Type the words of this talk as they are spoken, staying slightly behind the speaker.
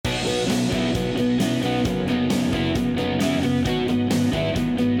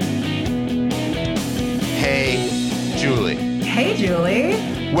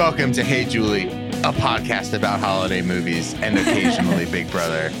Welcome to Hey Julie, a podcast about holiday movies and occasionally Big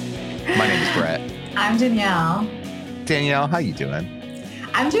Brother. My name is Brett. I'm Danielle. Danielle, how you doing?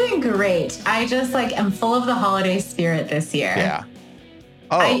 I'm doing great. I just am full of the holiday spirit this year. Yeah.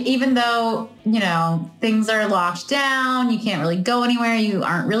 Oh. Even though, things are locked down, you can't really go anywhere, you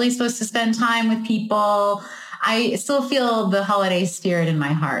aren't really supposed to spend time with people, I still feel the holiday spirit in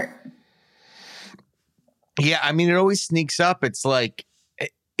my heart. Yeah, I mean, it always sneaks up. It's like,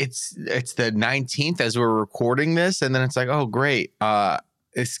 it's the 19th as we're recording this, and then it's like, oh, great.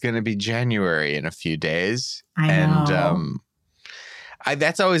 It's going to be January in a few days. I know. And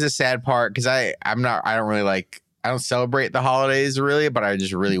that's always a sad part because I don't celebrate the holidays really, but I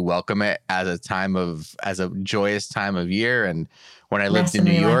just really welcome it as a joyous time of year. And when I lived in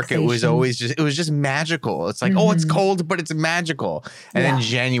New York, it was just magical. It's like, oh, it's cold, but it's magical. And then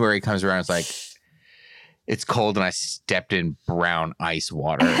January comes around. It's like, it's cold and I stepped in brown ice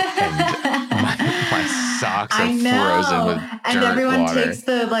water and my socks are frozen with dirt and everyone water. Takes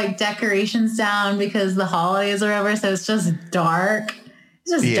the decorations down because the holidays are over. So it's just dark.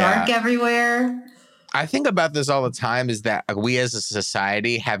 It's just dark everywhere. I think about this all the time is that we as a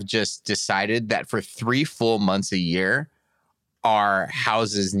society have just decided that for 3 full months a year, our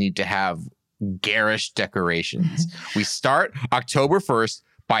houses need to have garish decorations. We start October 1st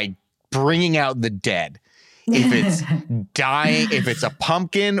by bringing out the dead. If it's dying, if it's a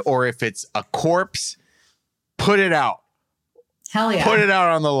pumpkin or if it's a corpse, put it out. Hell yeah. Put it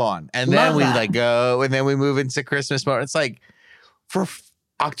out on the lawn. And Love then that. go, and then we move into Christmas mode. It's like for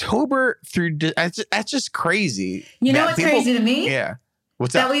October through, that's just crazy. You know what's crazy to me? Yeah.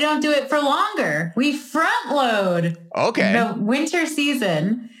 What's that? That we don't do it for longer. We front load. Okay. The winter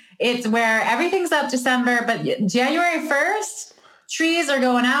season. It's where everything's up December, but January 1st, trees are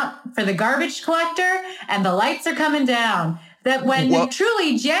going out for the garbage collector and the lights are coming down. That when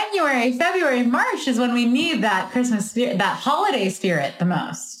truly January, February, March is when we need that Christmas spirit, that holiday spirit the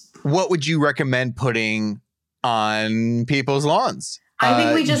most. What would you recommend putting on people's lawns? I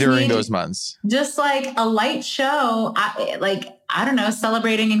think we just during need those months, just like a light show. I don't know,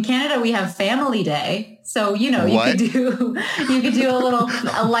 celebrating in Canada, we have Family Day. So, you could do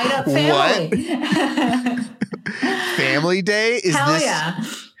a light up family. Family Day? Hell yeah.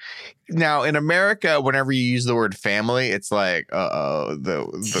 Now in America, whenever you use the word family, it's like,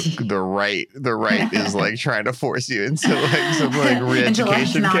 the right is like trying to force you into some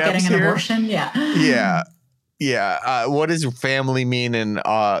re-education not camps getting an here. abortion. Yeah. Yeah. Yeah. What does family mean in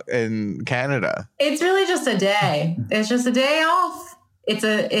Canada? It's really just a day. It's just a day off. It's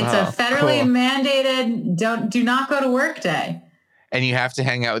a federally mandated do not go to work day. And you have to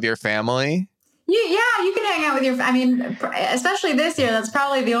hang out with your family? You can hang out with especially this year, that's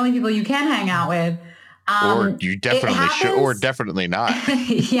probably the only people you can hang out with. Or you definitely should, or definitely not.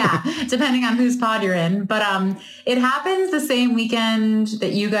 Yeah, depending on whose pod you're in. But it happens the same weekend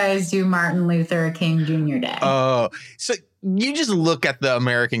that you guys do Martin Luther King Jr. Day. Oh, so you just look at the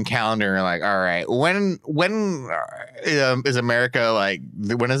American calendar and you're like, all right, when is America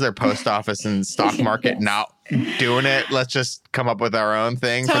when is their post office and stock market not doing it? Let's just come up with our own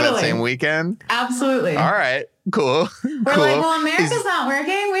thing for that same weekend. Absolutely. All right, cool. We're like, America's not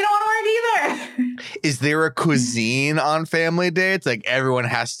working. We don't want to work either. Is there a cuisine on Family Day? It's like everyone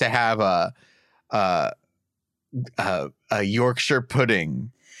has to have a Yorkshire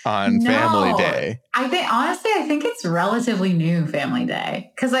pudding on Family Day. I think it's relatively new, Family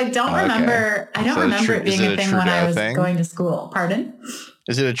Day, because I don't remember. I don't remember it being a thing when I was going to school. Pardon?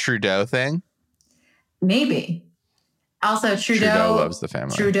 Is it a Trudeau thing? Maybe. Also, Trudeau loves the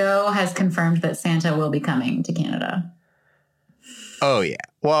family. Trudeau has confirmed that Santa will be coming to Canada. Oh yeah.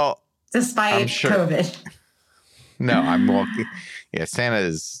 Well, despite COVID. No, I'm walking. Yeah,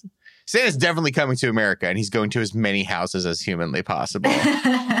 Santa's definitely coming to America, and he's going to as many houses as humanly possible.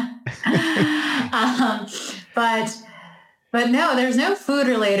 But no, there's no food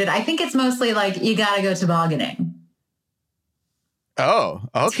related. I think it's mostly you got to go tobogganing. Oh,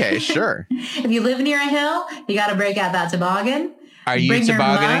 okay, sure. If you live near a hill, you got to break out that toboggan. Are you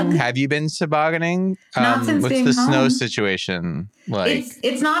tobogganing? Have you been tobogganing? Not since being home. What's the snow situation like?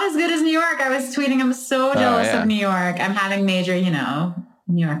 It's not as good as New York. I was tweeting, I'm so jealous of New York. I'm having major,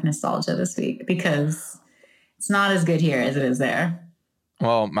 New York nostalgia this week because it's not as good here as it is there.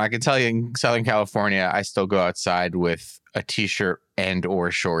 Well, I can tell you in Southern California, I still go outside with a t-shirt and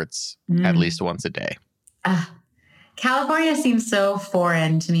or shorts at least once a day. California seems so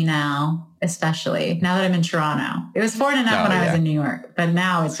foreign to me now, especially now that I'm in Toronto. It was foreign enough when I was in New York, but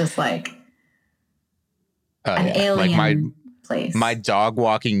now it's just an alien place. My dog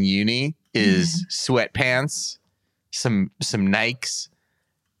walking uni is sweatpants, some Nikes,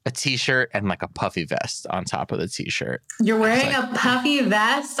 a t-shirt and like a puffy vest on top of the t-shirt. You're wearing a puffy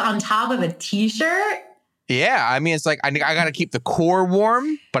vest on top of a t-shirt? Yeah, I mean, it's like I got to keep the core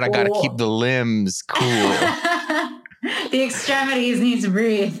warm, but I got to keep the limbs cool. The extremities need to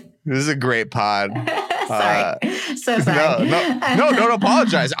breathe. This is a great pod. Sorry. So sorry. No, don't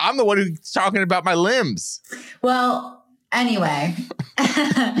apologize. I'm the one who's talking about my limbs. Well, anyway,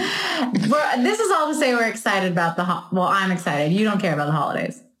 this is all to say we're excited about well, I'm excited. You don't care about the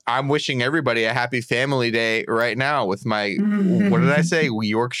holidays. I'm wishing everybody a happy family day right now with my, what did I say?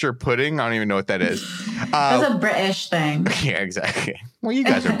 Yorkshire pudding? I don't even know what that is. That's a British thing. Yeah, exactly. Well, you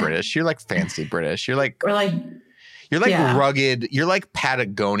guys are British. You're like fancy British. You're like rugged. You're like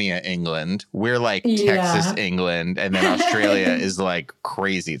Patagonia, England. We're like Texas, England. And then Australia is like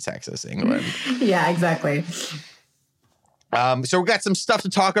crazy Texas, England. Yeah, exactly. So we got some stuff to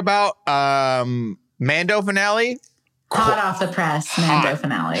talk about. Mando finale. Hot off the press, Mando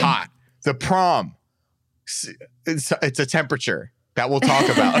finale. Hot. The prom. It's a temperature that we'll talk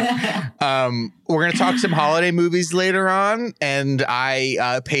about. We're going to talk some holiday movies later on. And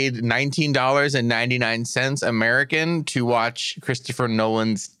I paid $19.99 American to watch Christopher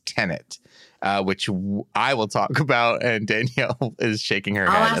Nolan's Tenet, which I will talk about. And Danielle is shaking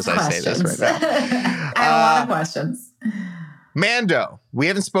her head as I say this right now. I have a lot of questions. Mando. We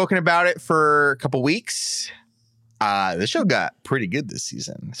haven't spoken about it for a couple weeks. The show got pretty good this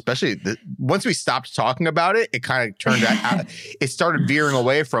season, especially once we stopped talking about it. It kind of turned out. It started veering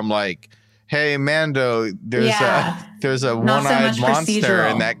away from like, "Hey, Mando, there's a one-eyed monster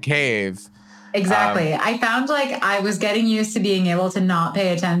in that cave." Exactly. I found like I was getting used to being able to not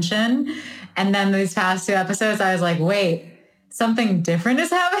pay attention, and then these past 2 episodes, I was like, "Wait, something different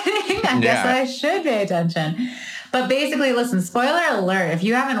is happening. I guess I should pay attention." But basically, listen. Spoiler alert! If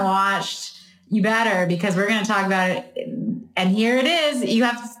you haven't watched, you better, because we're going to talk about it. And here it is. You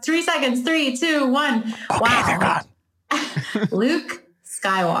have 3 seconds. 3, 2, 1. Okay, wow. they're gone. Luke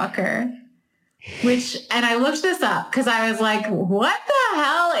Skywalker. And I looked this up because I was like, what the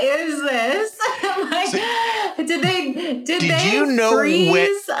hell is this? Like, did they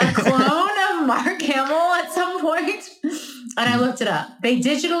freeze a clone of Mark Hamill at some point? And I looked it up. They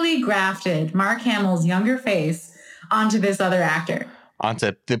digitally grafted Mark Hamill's younger face onto this other actor.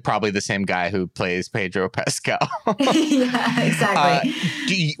 Onto probably the same guy who plays Pedro Pascal. Yeah, exactly.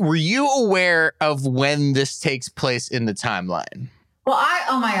 Were you aware of when this takes place in the timeline? Well,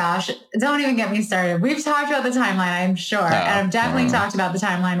 oh my gosh, don't even get me started. We've talked about the timeline, I'm sure. And I've definitely talked about the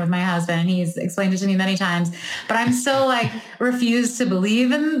timeline with my husband. He's explained it to me many times. But I'm still like refused to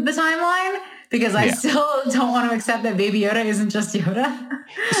believe in the timeline because I still don't want to accept that Baby Yoda isn't just Yoda.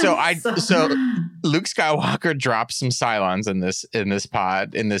 So Luke Skywalker drops some Cylons in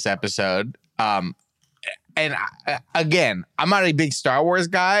this episode. And again, I'm not a big Star Wars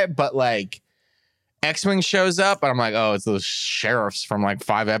guy, but like X-Wing shows up and I'm like, oh, it's those sheriffs from like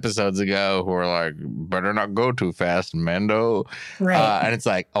 5 episodes ago who are like, better not go too fast, Mando. Right. And it's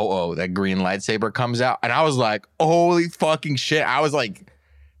like, that green lightsaber comes out. And I was like, holy fucking shit. I was like,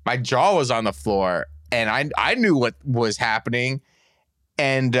 my jaw was on the floor and I knew what was happening.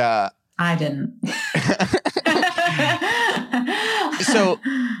 And I didn't. So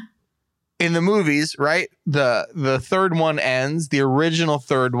in the movies, right, the third one ends, the original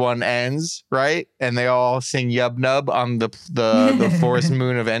third one ends, right? And they all sing Yub Nub on the forest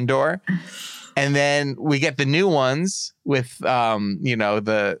moon of Endor. And then we get the new ones with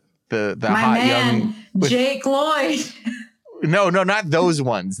the my hot man, young Jake Lloyd. No, not those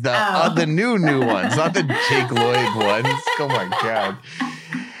ones. The new ones, not the Jake Lloyd ones. Oh my god.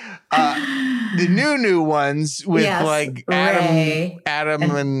 The new ones with like Adam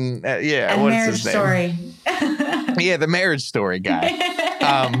and and what's Marriage his name? Story. Yeah, the Marriage Story guy.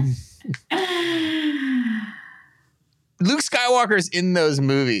 Luke Skywalker's in those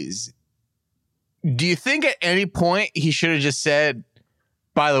movies. Do you think at any point he should have just said,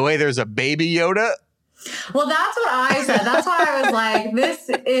 by the way, there's a baby Yoda? Well, that's what I said. That's why I was like, this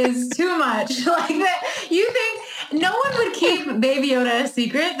is too much. Like that. You think no one would keep Baby Yoda a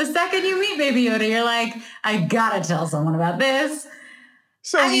secret? The second you meet Baby Yoda, you're like, I gotta tell someone about this.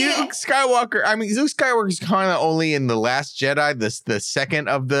 So Luke Skywalker's kind of only in The Last Jedi, the second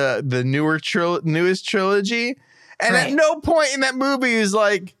of the newest trilogy. And at no point in that movie is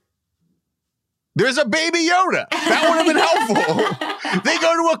like, there's a baby Yoda. That would have been helpful. They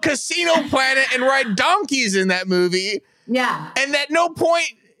go to a casino planet and ride donkeys in that movie. Yeah. And at no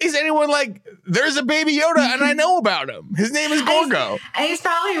point is anyone like, there's a baby Yoda and I know about him. His name is Gorgo. And he's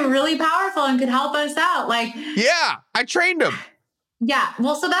probably really powerful and could help us out. Like, yeah, I trained him. Yeah.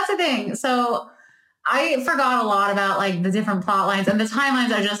 Well, so that's the thing. So I forgot a lot about like the different plot lines, and the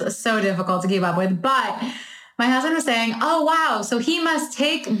timelines are just so difficult to keep up with. But my husband was saying, oh, wow, so he must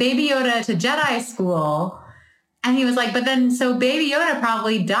take Baby Yoda to Jedi school. And he was like, but then so Baby Yoda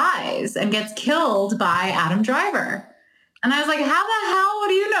probably dies and gets killed by Adam Driver. And I was like, how the hell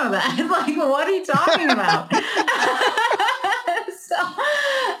would you know that? Like, what are you talking about?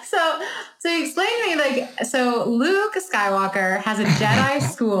 So he explained to me, like, so Luke Skywalker has a Jedi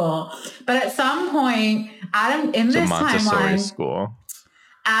school, but at some point, Adam, in this timeline, school.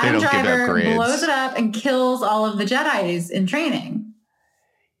 Adam Driver blows it up and kills all of the Jedis in training.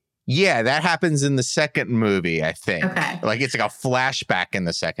 Yeah, that happens in the second movie, I think. Okay. Like, it's like a flashback in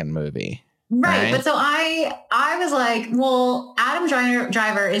the second movie. Right. But so I was like, well, Adam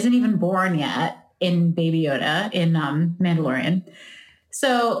Driver isn't even born yet in Baby Yoda in Mandalorian.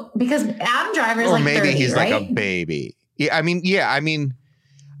 So because Adam Driver is or like maybe 30, he's right? like a baby. Yeah, I mean,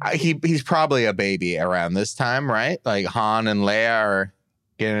 he's probably a baby around this time, right? Like Han and Leia are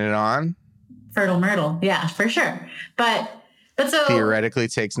getting it on. Fertile Myrtle. Yeah, for sure. But so theoretically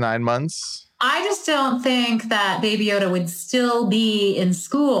takes 9 months. I just don't think that Baby Yoda would still be in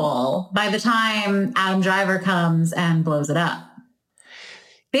school by the time Adam Driver comes and blows it up.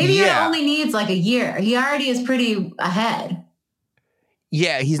 Baby Yoda only needs like a year. He already is pretty ahead.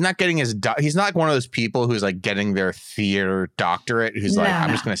 Yeah, he's not getting he's not like one of those people who's like getting their theater doctorate who's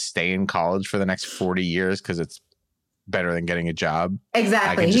I'm just going to stay in college for the next 40 years because it's better than getting a job.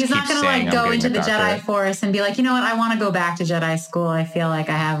 Exactly. He's not going to like go into the Jedi Force and be like, you know what, I want to go back to Jedi school. I feel like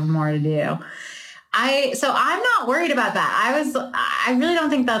I have more to do. So I'm not worried about that. I really don't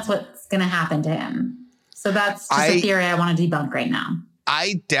think that's what's going to happen to him. So that's just a theory I want to debunk right now.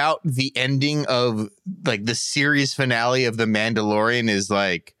 I doubt the ending of like the series finale of The Mandalorian is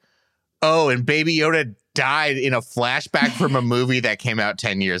like, oh, and Baby Yoda died in a flashback from a movie that came out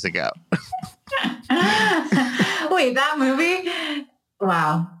 10 years ago. Wait, that movie?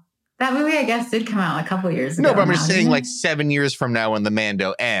 Wow. That movie, I guess, did come out a couple years ago. No, but I'm just saying like 7 years from now when The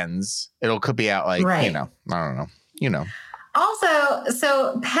Mando ends, could be out like, I don't know, Also,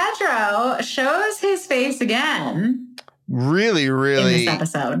 so Pedro shows his face again. Really, really. In this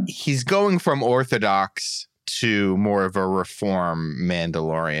episode. He's going from orthodox to more of a reform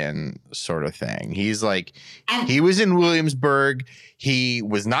Mandalorian sort of thing. He's like, he was in Williamsburg. He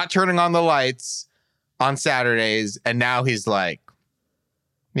was not turning on the lights on Saturdays. And now he's like,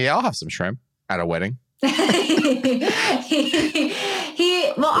 yeah, I'll have some shrimp at a wedding. Well,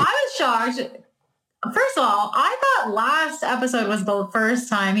 I was shocked. First of all, I thought last episode was the first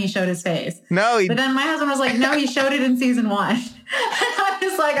time he showed his face. No, but then my husband was like, "No, he showed it in season 1." And I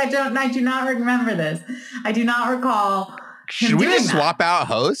was like, "I do not remember this. I do not recall." Should we just swap out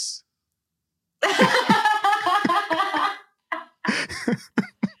hosts?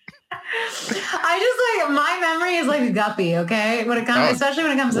 My memory is like a guppy. Okay, especially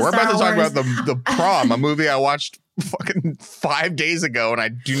when it comes to Star Wars. We're about to talk about the Prom, a movie I watched fucking 5 days ago, and I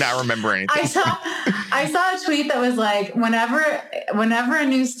do not remember anything. I saw a tweet that was like, whenever a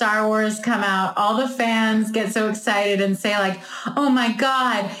new Star Wars come out, all the fans get so excited and say like, "Oh my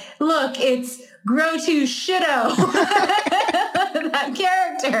god, look, it's Grotu Shido," that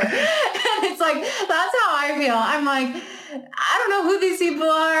character. And it's like, that's how I feel. I'm like, I don't know who these people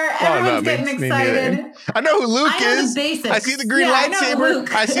are. Everyone's getting excited. I know who Luke is. I see the green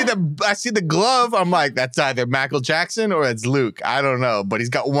lightsaber. I see the glove. I'm like, that's either Michael Jackson or it's Luke. I don't know, but he's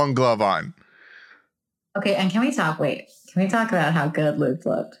got one glove on. Okay, and can we talk about how good Luke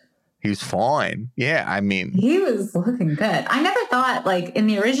looked? He was fine. Yeah, I mean, he was looking good. I never thought, like, in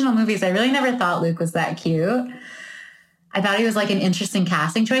the original movies, I really never thought Luke was that cute. I thought he was like an interesting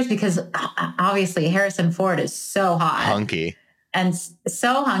casting choice because obviously Harrison Ford is so hot. Hunky. And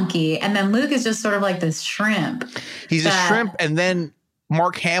so hunky. And then Luke is just sort of like this shrimp. He's a shrimp. And then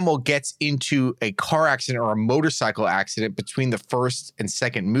Mark Hamill gets into a car accident or a motorcycle accident between the first and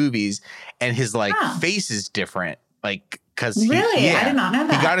second movies. And his face is different. Like, because really? I did not know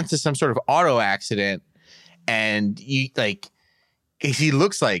that. He got into some sort of auto accident and he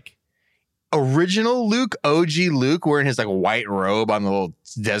looks like original Luke, OG Luke, wearing his like white robe on the little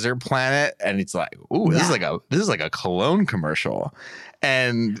desert planet, and it's like, ooh, this is like a cologne commercial,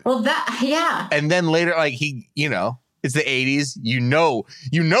 and and then later, like it's the 80s, you know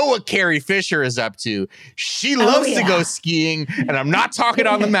what Carrie Fisher is up to. She loves to go skiing, and I'm not talking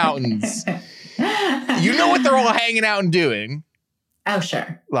on the mountains. You know what they're all hanging out and doing? Oh,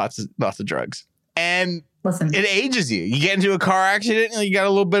 sure, lots of drugs. And listen, it ages you. You get into a car accident and you got a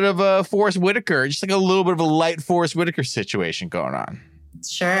little bit of a Forrest Whitaker, just like a little bit of a light Forrest Whitaker situation going on.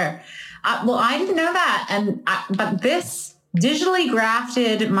 Sure. Well, I didn't know that. But this digitally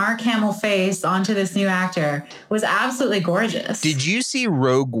grafted Mark Hamill face onto this new actor was absolutely gorgeous. Did you see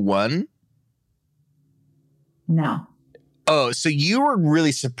Rogue One? No. Oh, so you were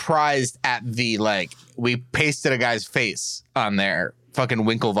really surprised at the, like, we pasted a guy's face on there, fucking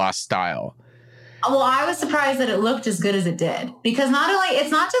Winklevoss style. Well, I was surprised that it looked as good as it did, because not only, it's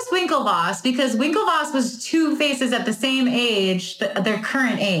not just Winklevoss, because Winklevoss was two faces at the same age, their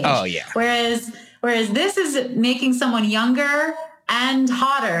current age. Oh, yeah. Whereas this is making someone younger and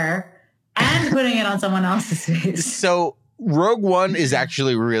hotter and putting it on someone else's face. So Rogue One is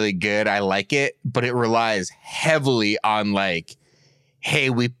actually really good. I like it, but it relies heavily on, like, hey,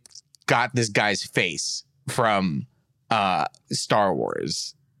 we got this guy's face from Star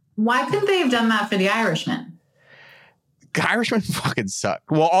Wars. Why couldn't they have done that for The Irishman? The Irishman fucking sucked.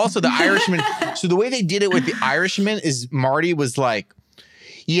 Well, also The Irishman. So the way they did it with The Irishman is Marty was like,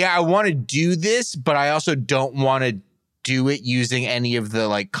 yeah, I want to do this, but I also don't want to do it using any of the,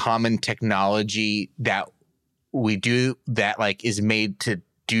 like, common technology that we do that, like, is made to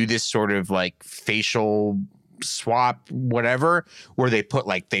do this sort of, like, facial swap, whatever, where they put,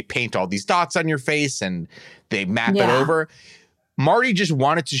 like, they paint all these dots on your face and they map it over. Marty just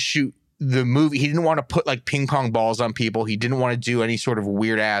wanted to shoot the movie. He didn't want to put, like, ping pong balls on people. He didn't want to do any sort of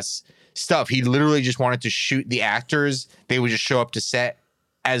weird ass stuff. He literally just wanted to shoot the actors. They would just show up to set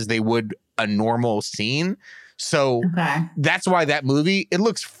as they would a normal scene. So that's why that movie, it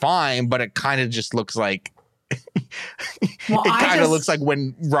looks fine, but it kind of just looks like well, it kind of looks like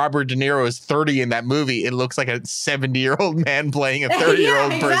when Robert De Niro is 30 in that movie, it looks like a 70-year-old man playing a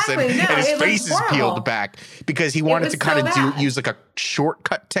 30-year-old person, and his face is peeled back because he wanted to kind of use like a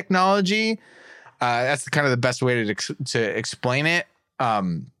shortcut technology. That's kind of the best way to explain it.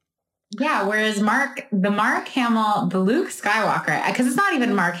 Yeah, whereas the Mark Hamill, the Luke Skywalker, because it's not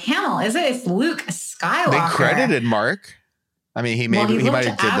even Mark Hamill, is it? It's Luke Skywalker. They credited Mark. I mean, he might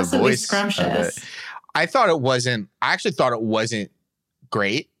have did the voice scrumptious. Of it. I actually thought it wasn't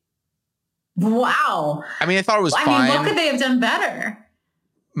great. Wow. I mean, I thought it was fine. I mean, what could they have done better?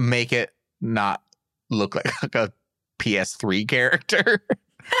 Make it not look like a PS3 character.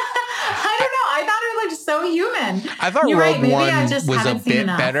 I don't know. I thought it looked so human. I thought Rogue One was a bit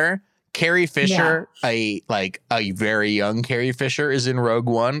better. Carrie Fisher, a very young Carrie Fisher, is in Rogue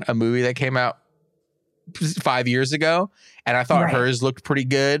One, a movie that came out 5 years ago, and I thought hers looked pretty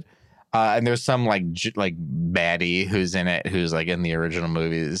good. And there's some like baddie who's in it, who's like in the original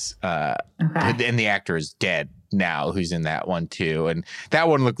movies. And the actor is dead now, who's in that one too. And that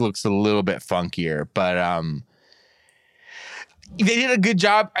one looks a little bit funkier, but they did a good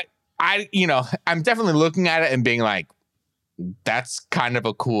job. I'm definitely looking at it and being like, that's kind of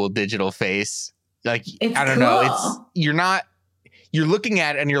a cool digital face. Like, I don't know. You're looking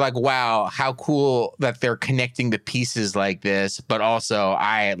at it and you're like, wow, how cool that they're connecting the pieces like this. But also,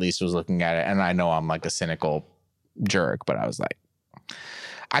 I at least was looking at it, and I know I'm like a cynical jerk, but I was like,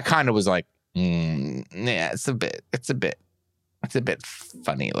 I kind of was like, yeah, it's a bit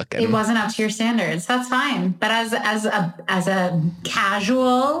funny looking. It wasn't up to your standards. That's fine. But as a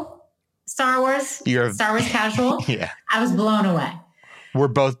casual Star Wars casual, yeah, I was blown away. We're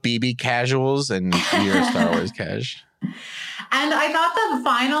both BB casuals, and you're a Star Wars cash. And I thought the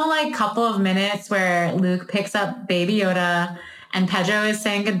final couple of minutes where Luke picks up Baby Yoda and Pedro is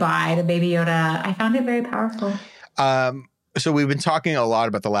saying goodbye to Baby Yoda, I found it very powerful. So we've been talking a lot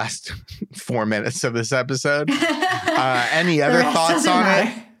about the last 4 minutes of this episode. Any other thoughts on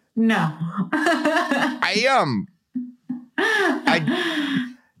it? No.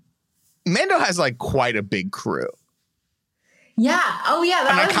 Mando has like quite a big crew. Yeah. Oh yeah.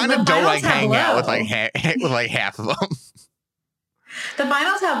 And I kind of don't like hang out with like half of them. The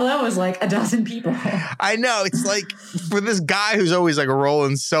final tableau was like a dozen people. I know. It's like for this guy who's always like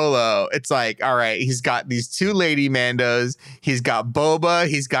rolling solo, it's like, all right, he's got these two lady Mandos. He's got Boba.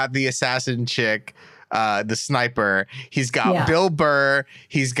 He's got the assassin chick, the sniper. He's got Bill Burr.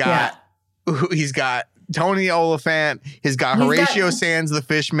 He's got Tony Oliphant. He's got Horatio Sands, the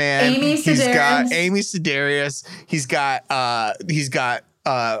fish man. He's got Amy Sedaris. He's got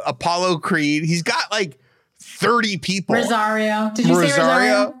Apollo Creed. He's got like 30 people. Rosario. Did you say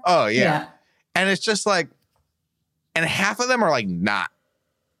Rosario? Oh, yeah. And it's just like, and half of them are like not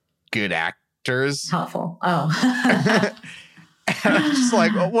good actors. Helpful. Oh. And I'm just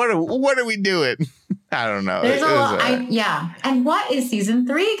like, what are we doing? I don't know. There's a lot. And what is season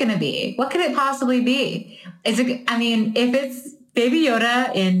 3 going to be? What could it possibly be? If it's Baby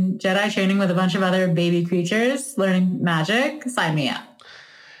Yoda in Jedi training with a bunch of other baby creatures learning magic, sign me up.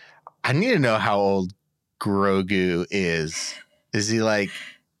 I need to know how old Grogu is. Is he like,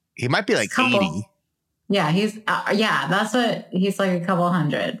 he might be like 80. Yeah, he's that's what he's like, a couple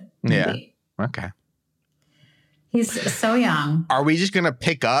hundred. Maybe. Yeah. Okay. He's so young. Are we just gonna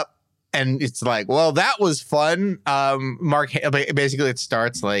pick up and it's like, well, that was fun. Basically it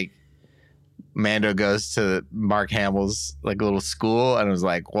starts like Mando goes to Mark Hamill's like little school and was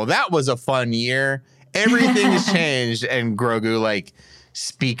like, well, that was a fun year. Everything has changed, and Grogu like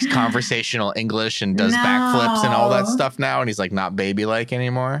speaks conversational English and does backflips and all that stuff now, and he's like not baby like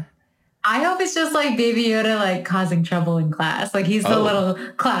anymore. I hope it's just like Baby Yoda like causing trouble in class. Like he's the little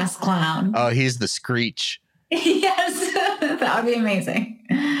class clown. Oh, he's the Screech. Yes, that would be amazing.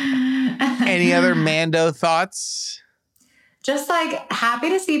 Any other Mando thoughts? Just like happy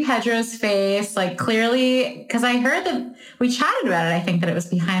to see Pedro's face, like clearly, because I heard that we chatted about it. I think that it was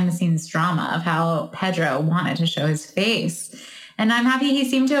behind the scenes drama of how Pedro wanted to show his face. And I'm happy he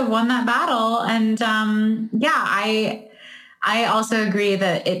seemed to have won that battle. And I also agree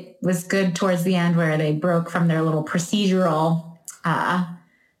that it was good towards the end where they broke from their little procedural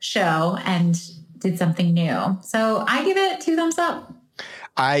show and did something new. So I give it 2 thumbs up.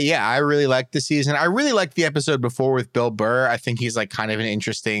 I really liked the season. I really liked the episode before with Bill Burr. I think he's like kind of an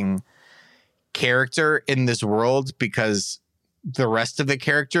interesting character in this world because the rest of the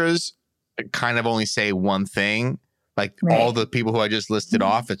characters kind of only say one thing. Like all the people who I just listed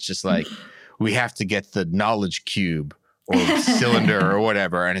off, it's just like, we have to get the knowledge cube or cylinder or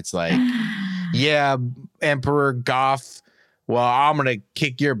whatever. And it's like, yeah, Emperor Goth, well, I'm going to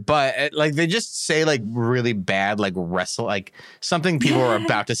kick your butt. Like they just say like really bad, like like something people are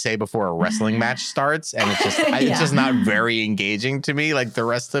about to say before a wrestling match starts. And it's just, it's just not very engaging to me. Like the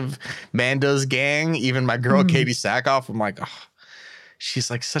rest of Mando's gang, even my girl, Katie Sackhoff, I'm like, oh,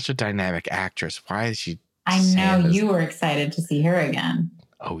 she's like such a dynamic actress. Why is she? I know you were excited to see her again.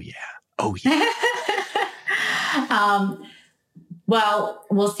 Oh, yeah. Oh, yeah. Well,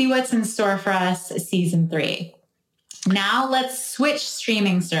 we'll see what's in store for us season 3. Now let's switch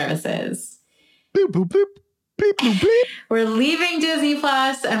streaming services. Boop, boop, boop. Bleep, bloop, bleep. We're leaving Disney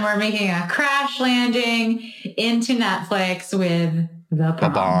Plus and we're making a crash landing into Netflix with The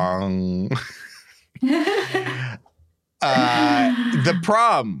Prom. The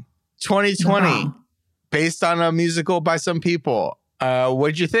Prom 2020. Based on a musical by some people.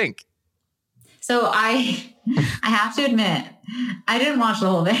 What'd you think? So I have to admit, I didn't watch the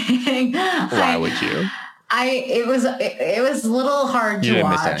whole thing. Why would you? It was a little hard to watch. You didn't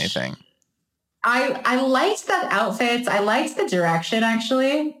miss anything. I liked the outfits. I liked the direction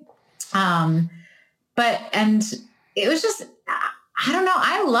actually. And it was just, I don't know.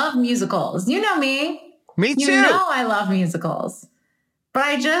 I love musicals. You know me. Me too. You know I love musicals. But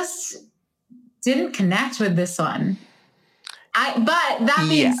I just didn't connect with this one. But that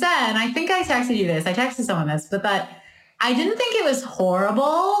being said, I think I texted you this. I texted someone this, but that I didn't think it was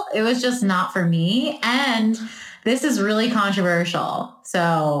horrible. It was just not for me. And this is really controversial.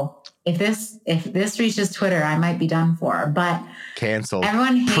 So if this reaches Twitter, I might be done for. But canceled.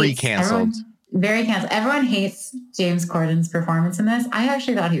 Everyone hates pre-canceled. Very canceled. Everyone hates James Corden's performance in this. I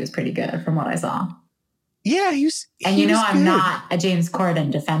actually thought he was pretty good from what I saw. Yeah, I'm not a James Corden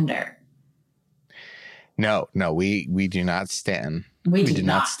defender. No, we do not stand. We do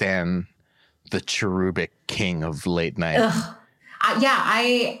not stand the cherubic king of late night.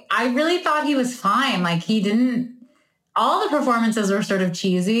 I really thought he was fine. Like all the performances were sort of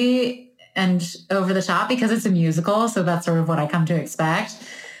cheesy and over the top because it's a musical. So that's sort of what I come to expect.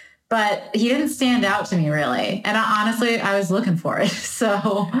 But he didn't stand out to me really. And honestly, I was looking for it.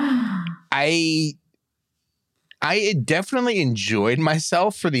 So I definitely enjoyed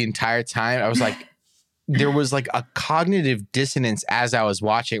myself for the entire time. I was like, there was like a cognitive dissonance as I was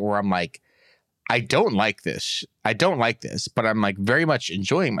watching where I'm like, I don't like this, but I'm like very much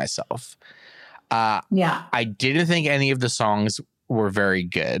enjoying myself. I didn't think any of the songs were very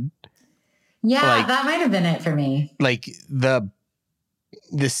good. Yeah, that might have been it for me. Like the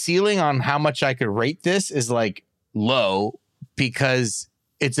ceiling on how much I could rate this is like low because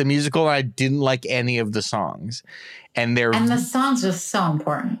it's a musical and I didn't like any of the songs. And the songs are so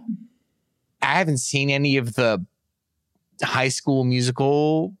important. I haven't seen any of the High School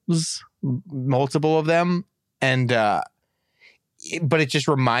Musicals, multiple of them. And, but it just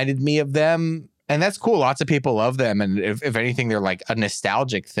reminded me of them. And that's cool. Lots of people love them. And if anything, they're like a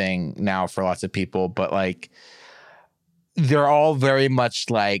nostalgic thing now for lots of people. But like, they're all very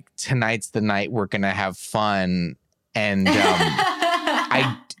much like, tonight's the night we're going to have fun. And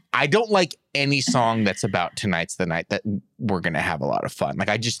I don't like any song that's about tonight's the night that we're going to have a lot of fun. Like,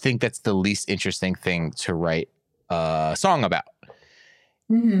 I just think that's the least interesting thing to write a song about.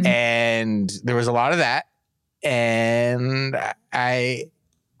 Mm-hmm. And there was a lot of that. And I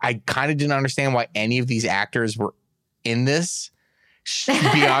I kind of didn't understand why any of these actors were in this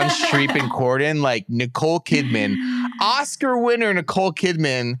beyond Streep and Corden. Like Nicole Kidman, Oscar winner Nicole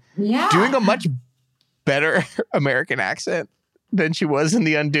Kidman, doing a much better American accent than she was in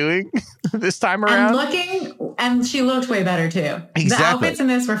The Undoing this time around. And she looked way better too. Exactly. The outfits in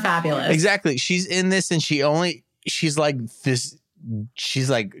this were fabulous. Exactly. She's in this and she's like this. She's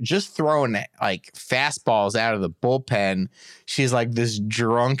like just throwing like fastballs out of the bullpen. She's like this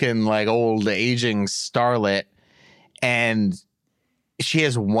drunken, like old aging starlet. And she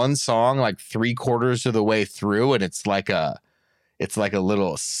has one song like 3/4 of the way through. And it's like a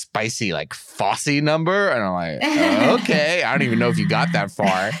little spicy, like Fosse number. And I'm like, okay, I don't even know if you got that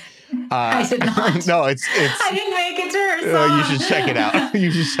far. I did not. No, it's. I didn't make it to her song. You should check it out.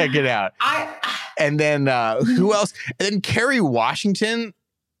 You should check it out. And then who else? And then Kerry Washington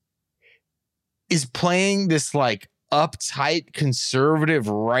is playing this like uptight, conservative,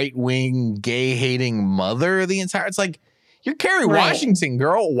 right-wing, gay-hating mother the entire. It's like, you're Kerry Washington,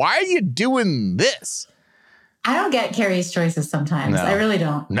 girl. Why are you doing this? I don't get Kerry's choices sometimes. No. I really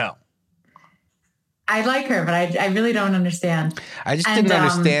don't. No. I like her, but I really don't understand. I just didn't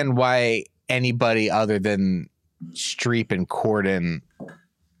understand why anybody other than Streep and Corden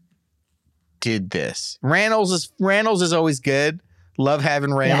did this. Randalls is always good. Love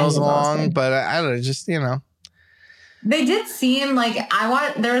having Randalls along, but I don't know, just, you know. They did seem like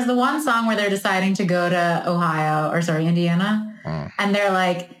there was the one song where they're deciding to go to Indiana. And they're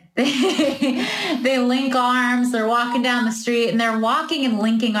like, they link arms, they're walking down the street and they're walking and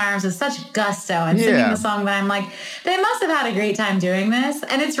linking arms with such gusto and singing the song that I'm like, they must have had a great time doing this.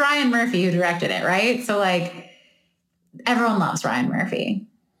 And it's Ryan Murphy who directed it, right? So like everyone loves Ryan Murphy.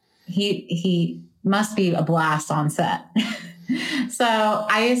 He must be a blast on set. So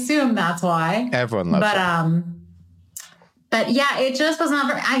I assume that's why. Everyone loves him. But yeah, it just was not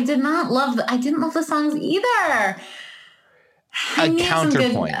I didn't love the songs either.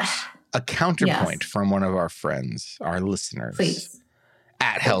 A counterpoint from one of our friends, our listeners. Please.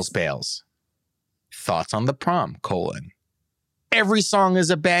 At Hell's Bales. Thoughts on The Prom, : every song is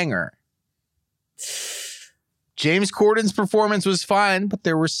a banger. James Corden's performance was fine, but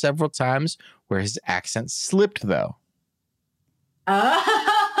there were several times where his accent slipped, though.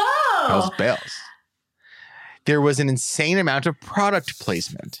 Oh. Hell's Bales. There was an insane amount of product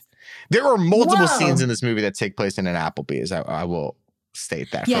placement. There are multiple scenes in this movie that take place in an Applebee's. I will state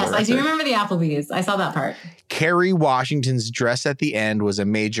that. Yes, I do remember the Applebee's. I saw that part. Kerry Washington's dress at the end was a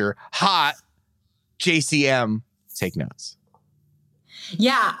major hot JCM. Take notes.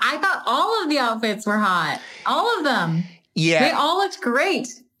 Yeah, I thought all of the outfits were hot. All of them. Yeah. They all looked great.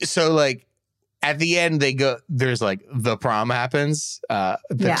 So like at the end there's like the prom happens.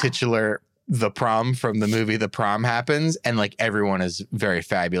 The titular The Prom from the movie The Prom happens, and like everyone is very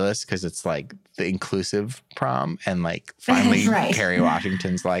fabulous because it's like the inclusive prom, and like finally Kerry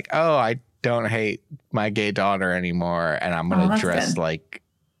Washington's like, oh, I don't hate my gay daughter anymore, and I'm gonna dress like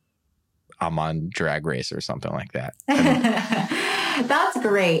I'm on Drag Race or something like that. That's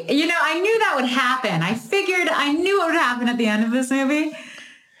great. You know, I knew that would happen. I knew what would happen at the end of this movie,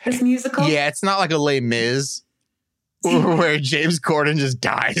 this musical. Yeah, it's not like a Les Mis where James Corden just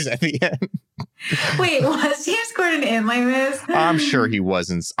dies at the end. Wait, was James Corden in Les Mis? I'm sure he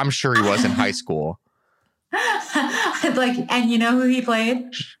wasn't. I'm sure he was in high school. And you know who he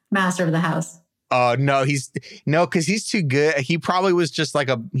played? Master of the House. No, because he's too good. He probably was just like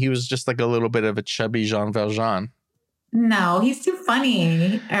a little bit of a chubby Jean Valjean. No, he's too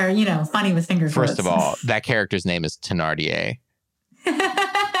funny, or funny with finger quotes. First of all, that character's name is Thénardier.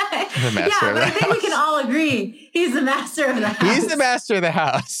 But I think we can all agree he's the master of the house. He's the master of the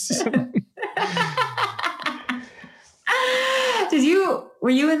house. Were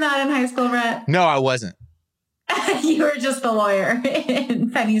you in that in high school, Brett? No, I wasn't. You were just the lawyer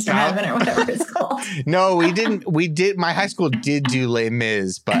in Pennies from Heaven or whatever it's called. No, we didn't. We did. My high school did do Les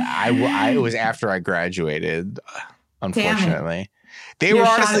Mis, but it was after I graduated, unfortunately. They were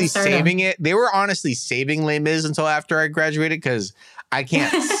honestly saving it. They were honestly saving Les Mis until after I graduated because I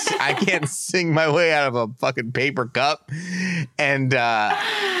can't sing my way out of a fucking paper cup. And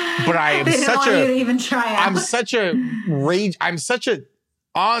but I am such a you to even try out. I'm such a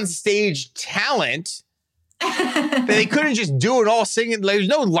on stage talent that they couldn't just do it all singing. There's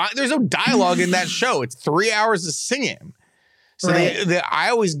no dialogue in that show. It's 3 hours of singing. So I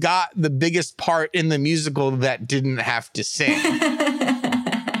always got the biggest part in the musical that didn't have to sing.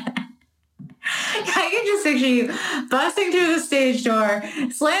 I can just picture you busting through the stage door,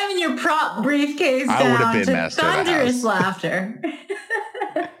 slamming your prop briefcase down to thunderous laughter.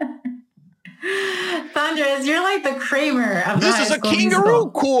 Andres, you're like the Kramer of this is a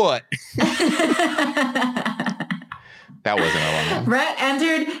kangaroo court. That wasn't a line. Rhett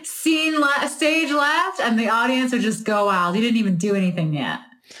entered stage left, and the audience would just go wild. He didn't even do anything yet.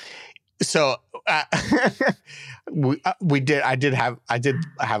 So we did. I did have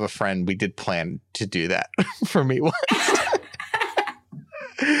a friend. We did plan to do that for me once.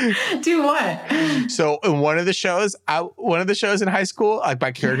 Do what? So in one of the shows in high school, like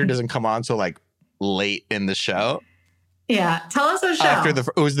my character doesn't come on till like late in the show. Yeah, tell us what show.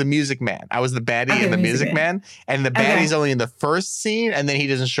 It was The Music Man. I was the baddie in The Music Man, and the baddie's only in the first scene, and then he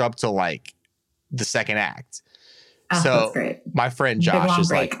doesn't show up till like the second act. Oh, so that's great. My friend Josh is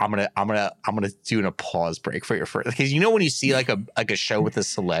break. Like, I'm gonna do an applause break for your first, because you know when you see like a show with a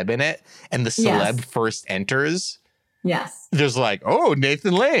celeb in it, and the celeb first enters. Yes. There's like, oh,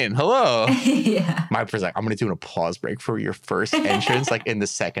 Nathan Lane, hello. Yeah. My friend's like, I'm going to do an applause break for your first entrance, like in the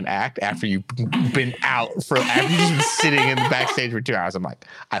second act, after you've been after you've just been sitting in the backstage for 2 hours. I'm like,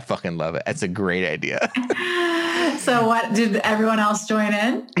 I fucking love it. That's a great idea. So what, did everyone else join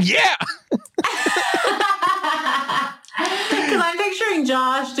in? Yeah. Because I'm picturing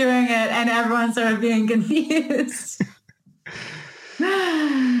Josh doing it and everyone sort of being confused.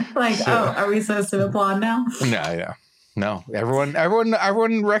 Like, are we supposed to applaud now? No, everyone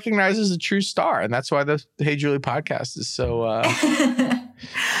recognizes a true star, and that's why the Hey Julie podcast is so on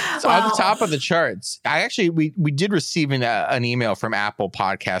the top of the charts. We did receive an email from Apple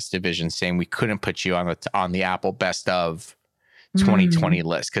Podcast Division saying we couldn't put you on the Apple Best of 2020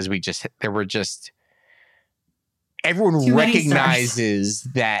 list because everyone Too recognizes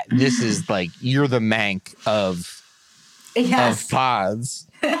that this is like you're the Mank of pods,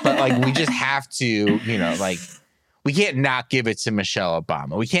 but like we just have to, like. We can't not give it to Michelle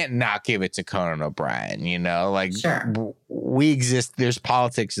Obama. We can't not give it to Conan O'Brien, like sure. We exist. There's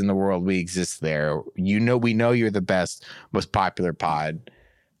politics in the world. We exist there. We know you're the best, most popular pod.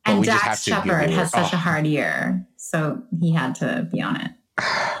 But and Dax Shepard has such a hard year. So he had to be on it.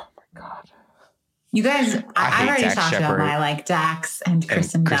 Oh my God. You guys, I've already talked about my Dax and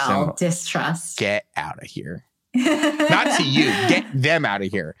Kristen Bell distrust. Get out of here. Not to you. Get them out of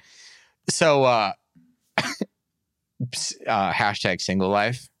here. So, hashtag single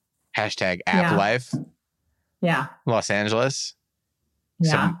life, hashtag app life. Yeah. Los Angeles.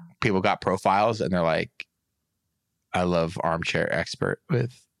 Yeah. Some people got profiles and they're like, I love Armchair Expert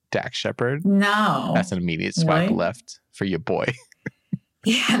with Dax Shepard. No. That's an immediate swipe left for your boy.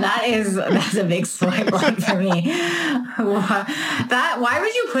 Yeah, that's a big swipe left for me. Why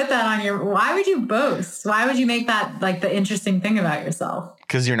would you put that on why would you boast? Why would you make that like the interesting thing about yourself?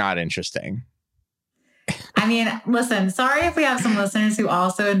 Because you're not interesting. I mean, listen, sorry if we have some listeners who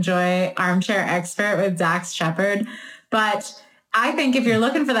also enjoy Armchair Expert with Dax Shepard, but I think if you're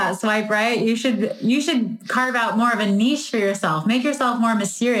looking for that swipe right, you should carve out more of a niche for yourself. Make yourself more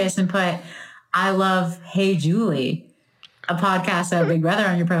mysterious and put, I love Hey Julie, a podcast about Big Brother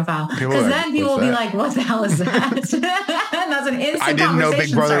on your profile. Because then people will be like, what the hell is that? And that's an instant I didn't know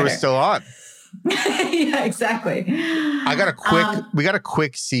Big Brother was still on. Yeah, exactly. We got a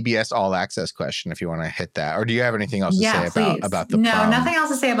quick CBS All Access question if you want to hit that, or do you have anything else to say about the prom? No, nothing else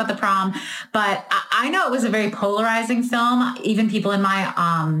to say about the prom, but I know it was a very polarizing film. Even people in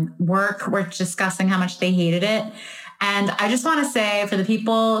my work were discussing how much they hated it, and I just want to say for the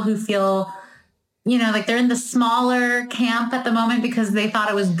people who feel like they're in the smaller camp at the moment because they thought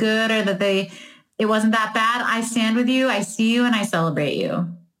it was good or that it wasn't that bad, I stand with you, I see you, and I celebrate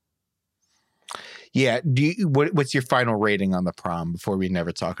you. Yeah. What's your final rating on the prom before we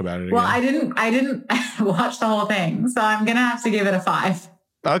never talk about it again? Well, I didn't watch the whole thing, so I'm gonna have to give it a 5.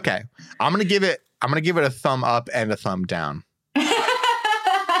 Okay, I'm gonna give it a thumb up and a thumb down. All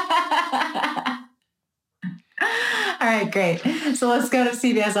right, great. So let's go to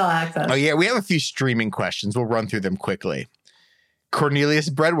CBS All Access. Oh yeah, we have a few streaming questions. We'll run through them quickly. Cornelius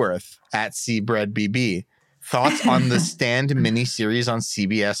Breadworth at CBreadBB. Thoughts on the Stand miniseries on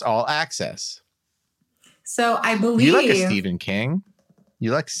CBS All Access? So I believe you like a Stephen King.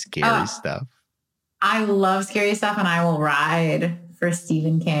 You like scary stuff. I love scary stuff, and I will ride for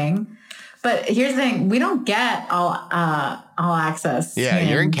Stephen King. But here's the thing: we don't get all access. Yeah,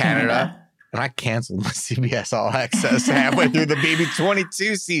 you're in Canada. And I canceled my CBS All Access halfway through the Baby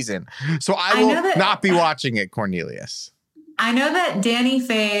 22 season, so I will not be watching it, Cornelius. I know that Danny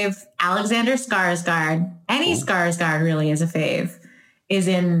fave, Alexander Skarsgård, any Skarsgård really is a fave, is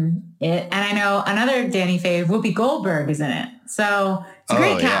in it. And I know another Danny fave, Whoopi Goldberg, is in it. So it's a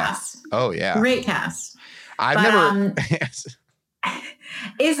great cast. Oh, yeah. Great cast. I've never...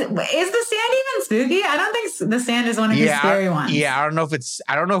 Is the Sand even spooky? I don't think the Sand is one of his scary ones. Yeah, I don't know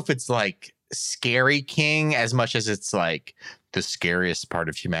if it's like scary king as much as it's like the scariest part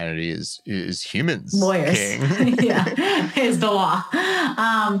of humanity is humans. Lawyers. King. Yeah, is the law.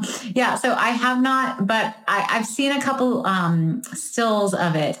 Yeah, so I have not, but I've seen a couple stills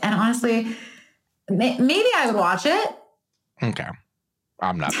of it. And honestly, maybe I would watch it. Okay.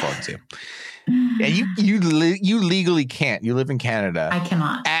 I'm not going to. Yeah, you legally can't. You live in Canada. I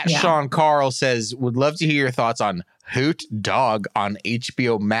cannot. Sean Carl says, would love to hear your thoughts on Hoot Dog on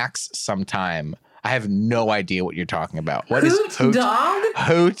HBO Max sometime. I have no idea what you're talking about. What is Hoot Dog?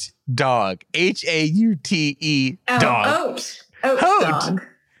 Hoot Dog. Haute dog. Oat dog.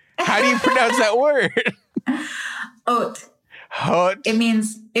 How do you pronounce that word? Oat. Hoot. It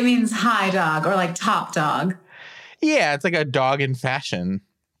means high dog or like top dog. Yeah, it's like a dog in fashion,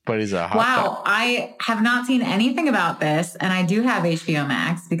 but he's a hot dog. Wow, I have not seen anything about this, and I do have HBO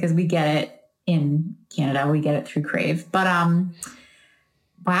Max because we get it in Canada. We get it through Crave. But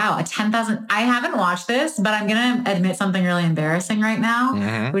wow, a 10,000. I haven't watched this, but I'm going to admit something really embarrassing right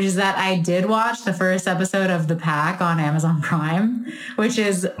now, which is that I did watch the first episode of The Pack on Amazon Prime, which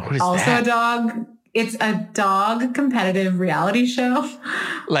is also a dog. It's a dog competitive reality show.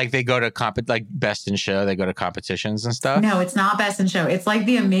 Like they go to like Best in Show, they go to competitions and stuff? No, it's not Best in Show. It's like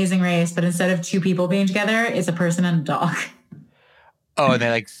The Amazing Race, but instead of two people being together, it's a person and a dog. Oh, and they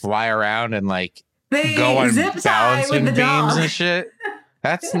like fly around and like they go on with balancing the beams dog. And shit.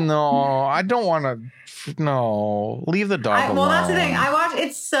 That's I don't want to. Leave the dog alone. Well, that's the thing.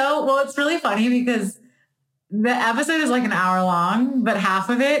 It's really funny because the episode is like an hour long, but half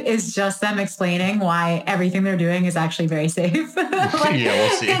of it is just them explaining why everything they're doing is actually very safe. Yeah, we'll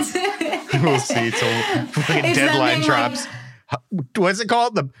see. We'll see till fucking deadline drops. What's it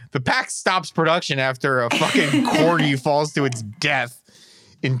called? The Pack stops production after a fucking corgi falls to its death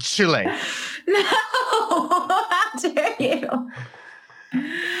in Chile. No, how dare you?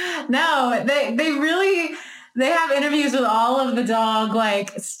 No, they have interviews with all of the dog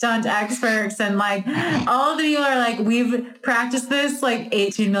like stunt experts and like all of the people are like, we've practiced this like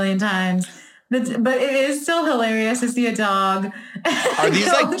 18 million times. But it is still hilarious to see a dog. Are these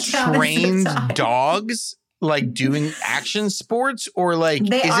like trained dogs like doing action sports or like is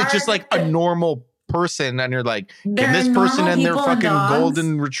it just like a normal person and you're like, can this person and their fucking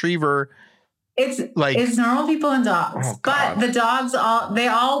golden retriever? It's normal people and dogs, but the dogs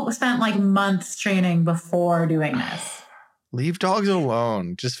all spent like months training before doing this. Leave dogs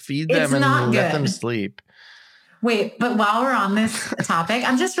alone. Just feed them and let them sleep. Wait, but while we're on this topic,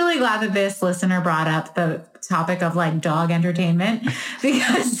 I'm just really glad that this listener brought up the topic of like dog entertainment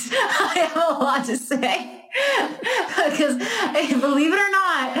because I have a lot to say. Because believe it or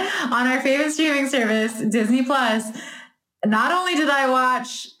not, on our favorite streaming service, Disney Plus, not only did I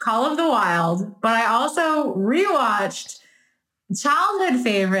watch Call of the Wild, but I also rewatched childhood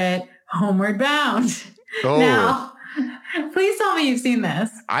favorite Homeward Bound. Oh. Now, please tell me you've seen this.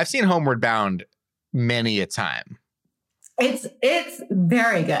 I've seen Homeward Bound many a time. It's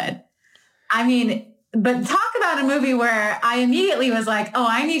very good. I mean, but talk about a movie where I immediately was like, oh,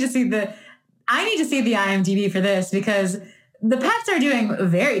 I need to see the IMDb for this because the pets are doing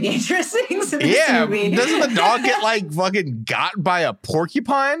very dangerous things in this movie. Doesn't the dog get like fucking got by a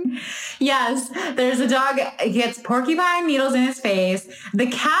porcupine? Yes, there's a dog gets porcupine needles in his face. The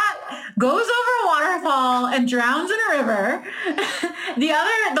cat goes over a waterfall and drowns in a river.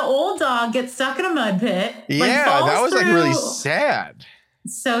 The old dog gets stuck in a mud pit. Yeah, that was like really sad.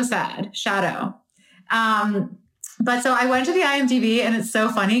 So sad. Shadow. But so I went to the IMDb and it's so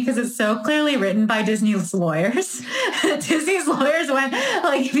funny because it's so clearly written by Disney's lawyers. Disney's lawyers went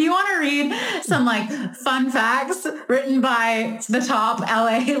like, if you want to read some like fun facts written by the top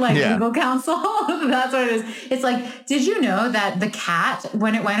LA legal counsel, that's what it is. It's like, did you know that the cat,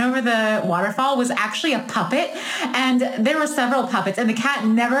 when it went over the waterfall, was actually a puppet? And there were several puppets and the cat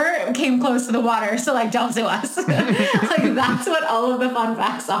never came close to the water. So like, don't sue us. Like that's what all of the fun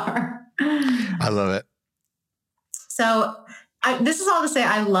facts are. I love it. So this is all to say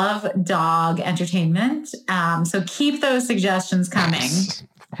I love dog entertainment. So keep those suggestions coming. Nice.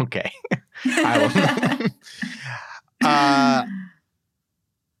 Okay.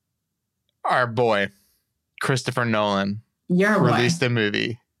 Our boy, Christopher Nolan, released a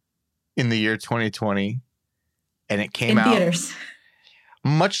movie in the year 2020 and it came out in theaters.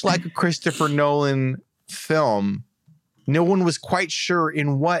 Much like a Christopher Nolan film, no one was quite sure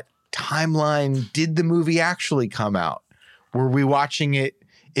in what timeline did the movie actually come out. Were we watching it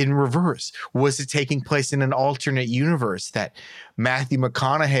in reverse? Was it taking place in an alternate universe that Matthew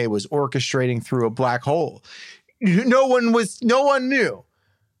McConaughey was orchestrating through a black hole? No one knew.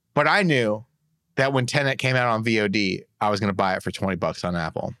 But I knew that when Tenet came out on VOD, I was going to buy it for $20 on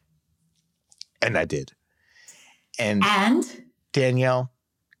Apple. And I did. And Danielle,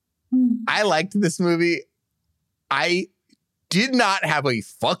 I liked this movie. I did not have a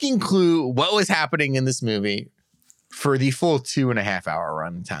fucking clue what was happening in this movie for the full 2.5 hour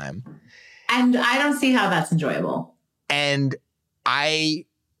runtime. And I don't see how that's enjoyable. And I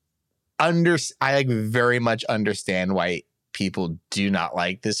like very much understand why people do not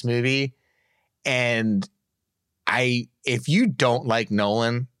like this movie. And if you don't like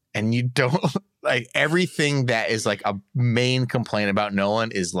Nolan and you don't like everything that is like a main complaint about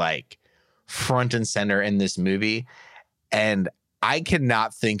Nolan is like front and center in this movie. And I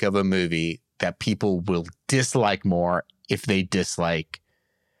cannot think of a movie that people will dislike more if they dislike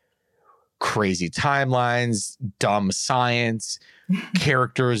crazy timelines, dumb science,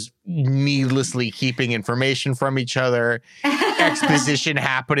 characters needlessly keeping information from each other, exposition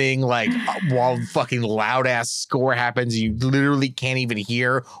happening like while fucking loud ass score happens. You literally can't even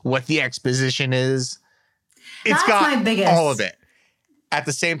hear what the exposition is. It's got all of it. At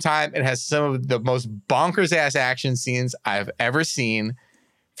the same time, it has some of the most bonkers ass action scenes I've ever seen.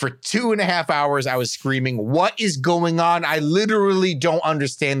 For 2.5 hours, I was screaming, what is going on? I literally don't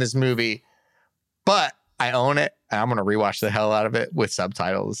understand this movie, but I own it. And I'm going to rewatch the hell out of it with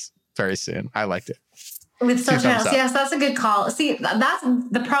subtitles very soon. I liked it. With subtitles, yes, that's a good call. See, that's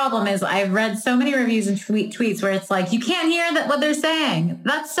the problem is I've read so many reviews and tweets where it's like, you can't hear what they're saying.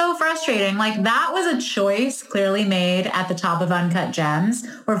 That's so frustrating. Like that was a choice clearly made at the top of Uncut Gems,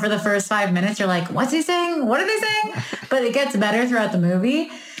 where for the first 5 minutes, you're like, what's he saying? What are they saying? But it gets better throughout the movie.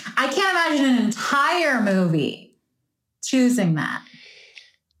 I can't imagine an entire movie choosing that.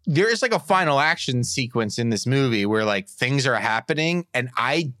 There is like a final action sequence in this movie where like things are happening and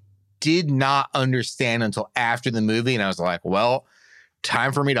I did not understand until after the movie. And I was like, well,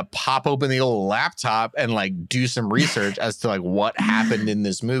 time for me to pop open the old laptop and like do some research as to like what happened in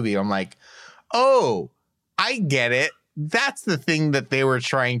this movie. I'm like, oh, I get it. That's the thing that they were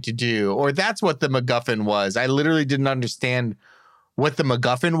trying to do, or that's what the MacGuffin was. I literally didn't understand what the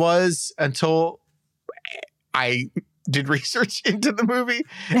MacGuffin was until I did research into the movie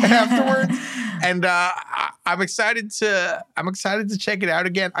afterwards. And I'm excited to check it out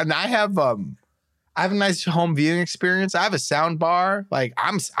again. And I have a nice home viewing experience. I have a sound bar. Like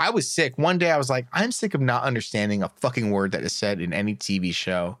I was sick. One day I was like, I'm sick of not understanding a fucking word that is said in any TV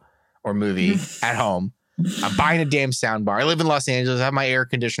show or movie at home. I'm buying a damn sound bar. I live in Los Angeles. I have my air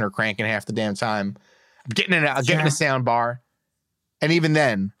conditioner cranking half the damn time. I'm getting a sound bar. And even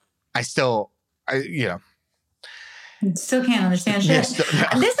then, still can't understand shit. This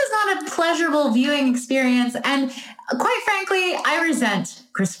is not a pleasurable viewing experience. And quite frankly, I resent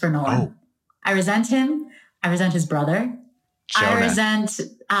Christopher Nolan. Oh. I resent him. I resent his brother. Jonah. I resent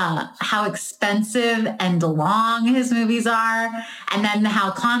how expensive and long his movies are. And then how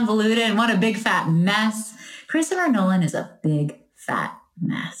convoluted and what a big fat mess. Christopher Nolan is a big fat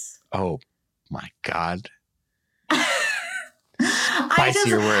mess. Oh my God.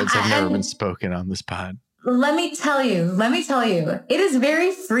 Spicier words have never been spoken on this pod. Let me tell you, it is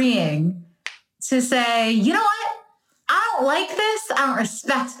very freeing to say, you know what? I don't like this. I don't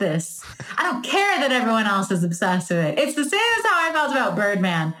respect this. I don't care that everyone else is obsessed with it. It's the same as how I felt about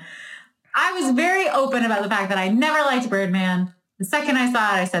Birdman. I was very open about the fact that I never liked Birdman. The second I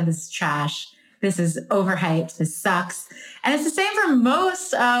saw it, I said, this is trash. This is overhyped. This sucks. And it's the same for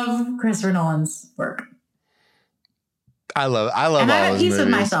most of Christopher Nolan's work. I love all his movies. With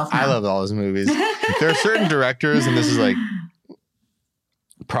myself now. I love all his movies. There are certain directors, and this is like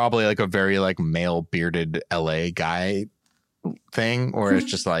probably like a very like male bearded LA guy thing, or it's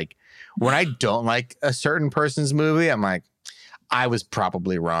just like when I don't like a certain person's movie, I'm like, I was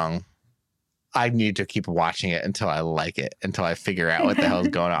probably wrong. I need to keep watching it until I like it, until I figure out what the hell's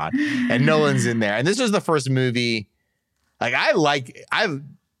going on. And Nolan's in there. And this was the first movie. Like I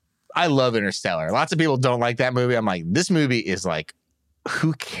love Interstellar. Lots of people don't like that movie. I'm like, this movie is like,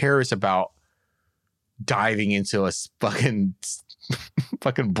 who cares about diving into a fucking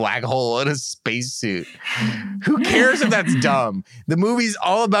black hole in a spacesuit? Who cares if that's dumb? The movie's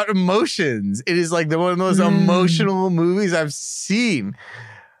all about emotions. It is like one of the most emotional movies I've seen.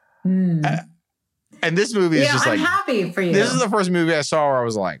 And this movie is just I'm happy for you. This is the first movie I saw where I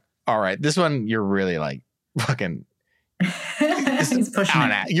was like, all right, this one, you're really like fucking He's pushing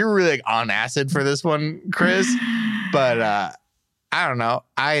it. You're really like on acid for this one, Chris. But I don't know.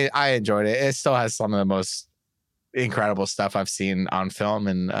 I enjoyed it. It still has some of the most incredible stuff I've seen on film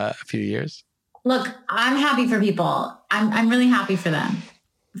in a few years. Look, I'm happy for people. I'm really happy for them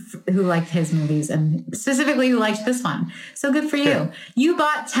who liked his movies and specifically who liked this one. So good for you. Yeah. You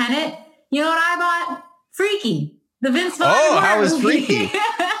bought Tenet. You know what I bought? Freaky. The Vince Vaughn. Oh, how was Freaky?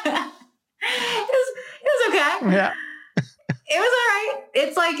 It was okay. Yeah. It was all right.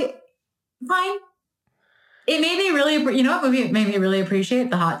 It's like, fine. It made me really, you know what movie made me really appreciate?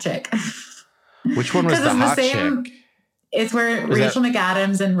 The Hot Chick. Which one was the hot chick? It's where Rachel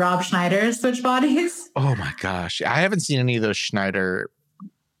McAdams and Rob Schneider switch bodies. Oh my gosh. I haven't seen any of those Schneider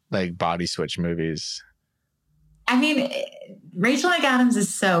like body switch movies. I mean, Rachel McAdams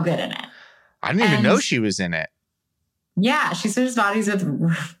is so good in it. I didn't even know she was in it. Yeah, she switches bodies with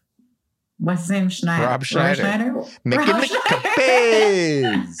what's his name? Schneider. Rob Schneider. Mickey Rob Schneider.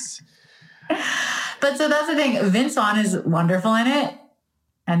 McCabe's. But so that's the thing. Vince Vaughn is wonderful in it.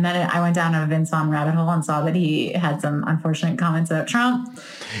 And then I went down a Vince Vaughn rabbit hole and saw that he had some unfortunate comments about Trump.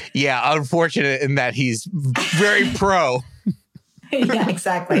 Yeah, unfortunate in that he's very pro. Yeah,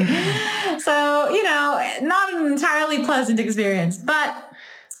 exactly. So, you know, not an entirely pleasant experience, but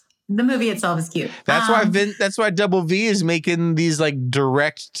the movie itself is cute. That's why Double V is making these like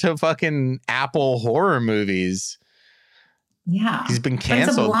direct to fucking Apple horror movies. Yeah. He's been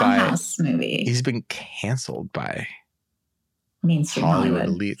canceled by Blumhouse movie. He's been canceled by mainstream Hollywood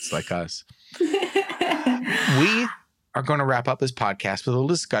elites like us. We are going to wrap up this podcast with a little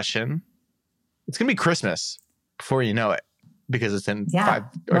discussion. It's going to be Christmas before you know it, because it's in 5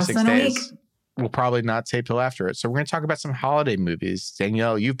 or 6 days. We'll probably not tape till after it. So we're going to talk about some holiday movies.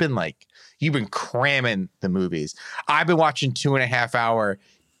 Danielle, you've been cramming the movies. I've been watching 2.5 hour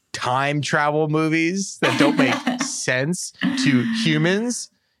time travel movies that don't make sense to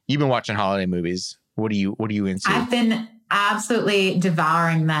humans. You've been watching holiday movies. What are you into? I've been absolutely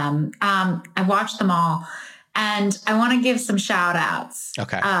devouring them. I watched them all, and I want to give some shout outs.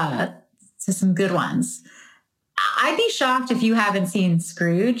 Okay. To some good ones. I'd be shocked if you haven't seen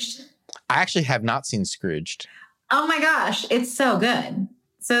Scrooged. I actually have not seen Scrooged. Oh my gosh, it's so good.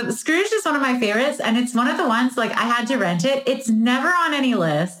 So Scrooged is one of my favorites, and it's one of the ones like I had to rent it. It's never on any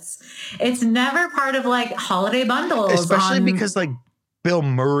lists. It's never part of like holiday bundles. Especially because like Bill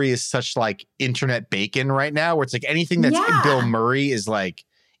Murray is such like internet bacon right now, where it's like anything that's Bill Murray is like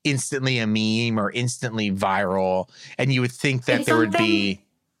instantly a meme or instantly viral. And you would think that there would be,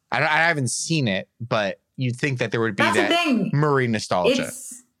 I haven't seen it, but you'd think that there would be that Murray nostalgia.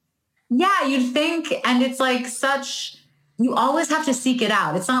 Yeah, you'd think. And it's like you always have to seek it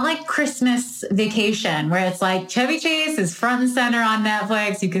out. It's not like Christmas Vacation where it's like Chevy Chase is front and center on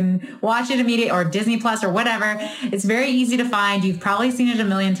Netflix. You can watch it immediately, or Disney Plus or whatever. It's very easy to find. You've probably seen it a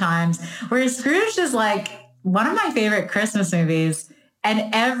million times. Whereas Scrooge is like one of my favorite Christmas movies.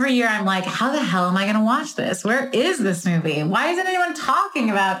 And every year I'm like, how the hell am I going to watch this? Where is this movie? Why isn't anyone talking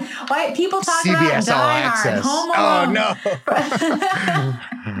about why people talk CBS about Die Hard, Home Alone? Oh, no.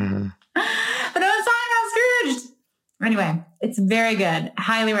 But no one's talking about Scrooge. Anyway, it's very good.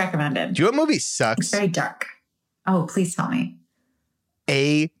 Highly recommended. Do you know what movie sucks? It's very dark. Oh, please tell me.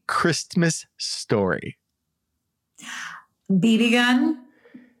 A Christmas Story. BB Gun?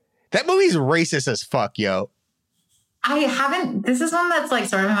 That movie's racist as fuck, yo. This is one that's like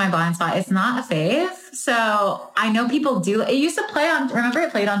sort of in my blind spot. It's not a fave. So I know people do. It used to remember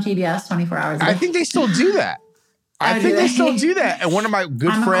it played on TBS 24 hours a day? I think they still do that. I think they still do that. And one of my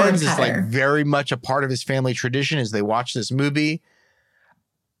good friends is like very much a part of his family tradition is they watch this movie.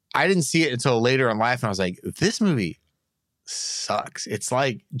 I didn't see it until later in life. And I was like, this movie sucks. It's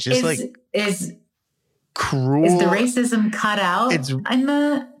like, is cruel. Is the racism cut out in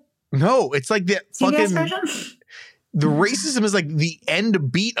the No, it's like the TBS fucking version? The racism is like the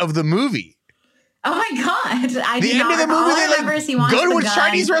end beat of the movie. Oh my God. The end of the movie, they like go to a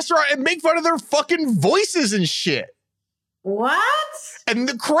Chinese restaurant and make fun of their fucking voices and shit. What? And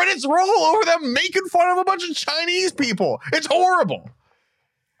the credits roll over them making fun of a bunch of Chinese people. It's horrible.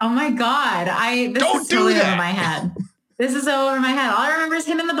 Oh my God. This is totally over my head. This is so over my head. All I remember is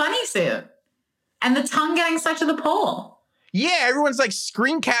him in the bunny suit and the tongue getting stuck to the pole. Yeah, everyone's like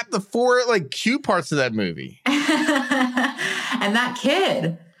screen capped the 4 like cute parts of that movie. And that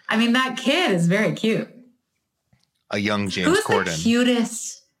kid. I mean, that kid is very cute. A young James Corden. Who's the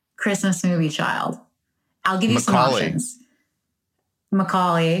cutest Christmas movie child? I'll give you some options.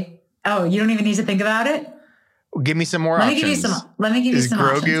 Macaulay. Oh, you don't even need to think about it? Give me some more options. Let me give you some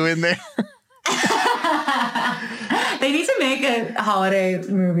options. Is Grogu in there? They need to make a holiday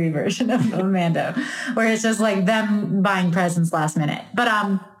movie version of Mando where it's just like them buying presents last minute. But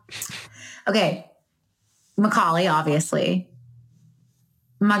okay. Macaulay, obviously.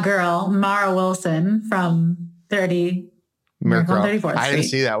 My girl, Mara Wilson from Miracle on 34th Street. I didn't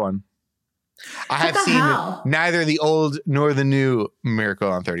see that one. I have seen neither the old nor the new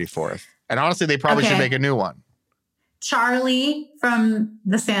Miracle on 34th. And honestly, they probably should make a new one. Charlie from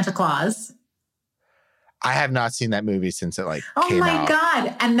The Santa Claus. I have not seen that movie since it like Oh came my out.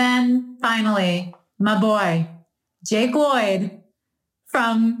 God. And then finally, my boy, Jake Lloyd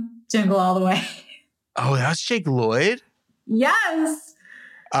from Jingle All the Way. Oh, that was Jake Lloyd? Yes.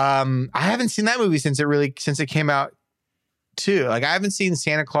 I haven't seen that movie since it came out too. Like I haven't seen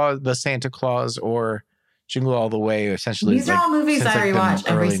Santa Claus or Jingle All the Way. Essentially, these are all movies I rewatch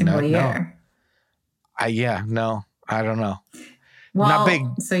every single year. No, I don't know. Well, Not big.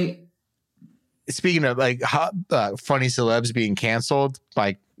 So speaking of like funny celebs being canceled,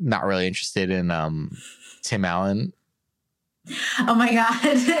 like not really interested in Tim Allen. Oh my God.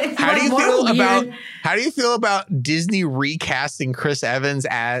 How do you feel about Disney recasting Chris Evans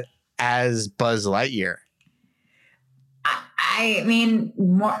as Buzz Lightyear? I mean,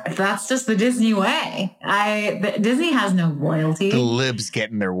 that's just the Disney way. Disney has no loyalty. The libs get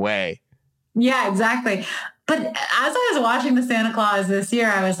in their way. Yeah, exactly. But as I was watching the Santa Claus this year,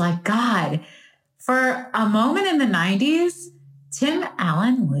 I was like, God, for a moment in the 90s, Tim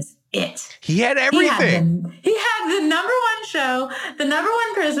Allen was it. He had everything. He had the number one show, the number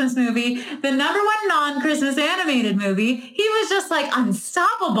one Christmas movie, the number one non-Christmas animated movie. He was just like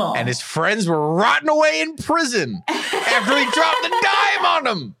unstoppable. And his friends were rotting away in prison after he dropped the dime on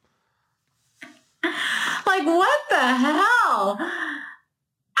them. Like, what the hell?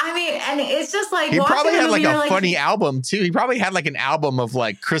 I mean, and it's just like he probably had like a like, funny album too. He probably had like an album of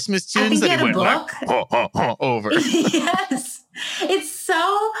like Christmas tunes that he went like over. Yes. It's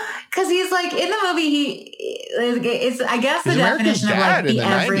so because he's like in the movie. It's I guess the definition of like the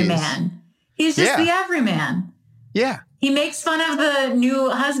everyman. He's just the everyman. Yeah. He makes fun of the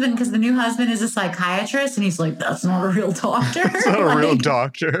new husband because the new husband is a psychiatrist, and he's like, "That's not a real doctor. That's not a real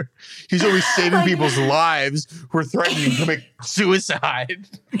doctor. He's always saving people's lives who are threatening to commit suicide."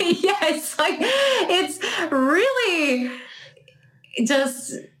 Yeah, it's really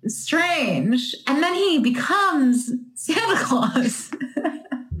just strange. And then he becomes Santa Claus.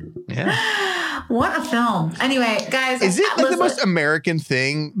 Yeah. What a film. Anyway, guys. Is it like the most American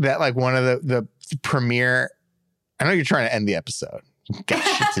thing that like one of the premier, I know you're trying to end the episode. Got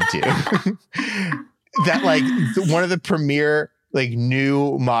shit to do. That like one of the premier like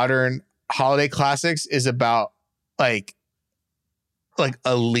new modern holiday classics is about like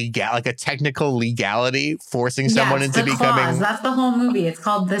a technical legality forcing someone into becoming. That's the whole movie. It's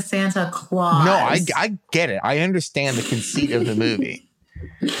called The Santa Claus. No, I get it. I understand the conceit of the movie.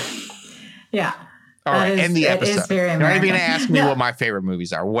 Yeah. All right, end the episode. It is very American. You're not even gonna ask me what my favorite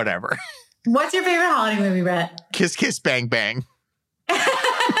movies are. Whatever. What's your favorite holiday movie, Brett? Kiss Kiss Bang Bang.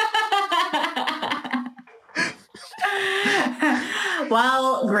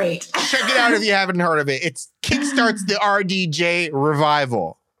 Well, great. Check it out if you haven't heard of it. It kickstarts the RDJ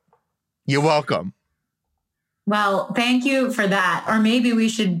revival. You're welcome. Well, thank you for that. Or maybe we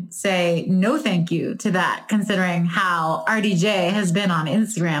should say no thank you to that, considering how RDJ has been on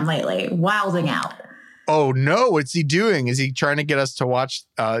Instagram lately, wilding out. Oh, no. What's he doing? Is he trying to get us to watch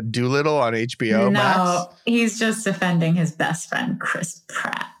Doolittle on HBO Max? No, he's just defending his best friend, Chris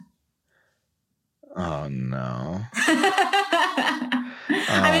Pratt. Oh, no.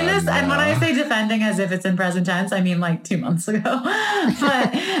 I mean, and when I say defending as if it's in present tense, I mean like 2 months ago. But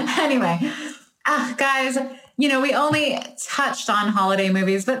anyway, guys, we only touched on holiday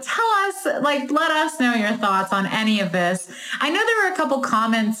movies, but tell us, let us know your thoughts on any of this. I know there were a couple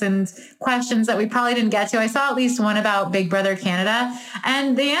comments and questions that we probably didn't get to. I saw at least one about Big Brother Canada.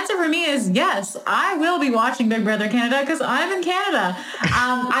 And the answer for me is yes, I will be watching Big Brother Canada because I'm in Canada.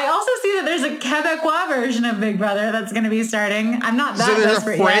 I also see that there's a Quebecois version of Big Brother that's going to be starting. I'm not that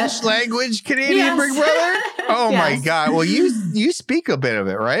desperate yet. So there's a French language Canadian Big Brother? Oh, yes. My God. Well, you speak a bit of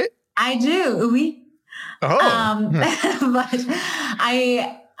it, right? I do. Oui. Oh. But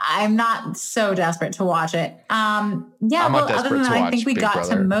I'm not so desperate to watch it. Other than that, I think we got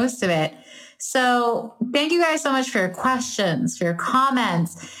to most of it. So thank you guys so much for your questions, for your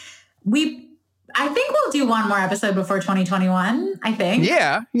comments. I think we'll do one more episode before 2021, I think.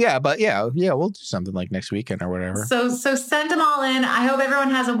 Yeah, we'll do something like next weekend or whatever. So send them all in. I hope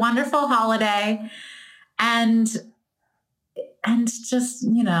everyone has a wonderful holiday. And just,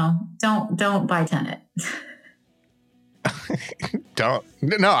 don't buy Tenet. No,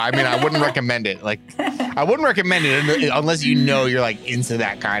 I mean, I wouldn't recommend it. I wouldn't recommend it unless you're like into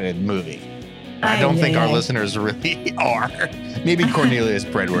that kind of movie. I don't think our listeners really are. Maybe Cornelius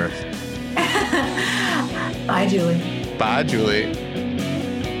Bredworth. Bye, Julie. Bye, Julie.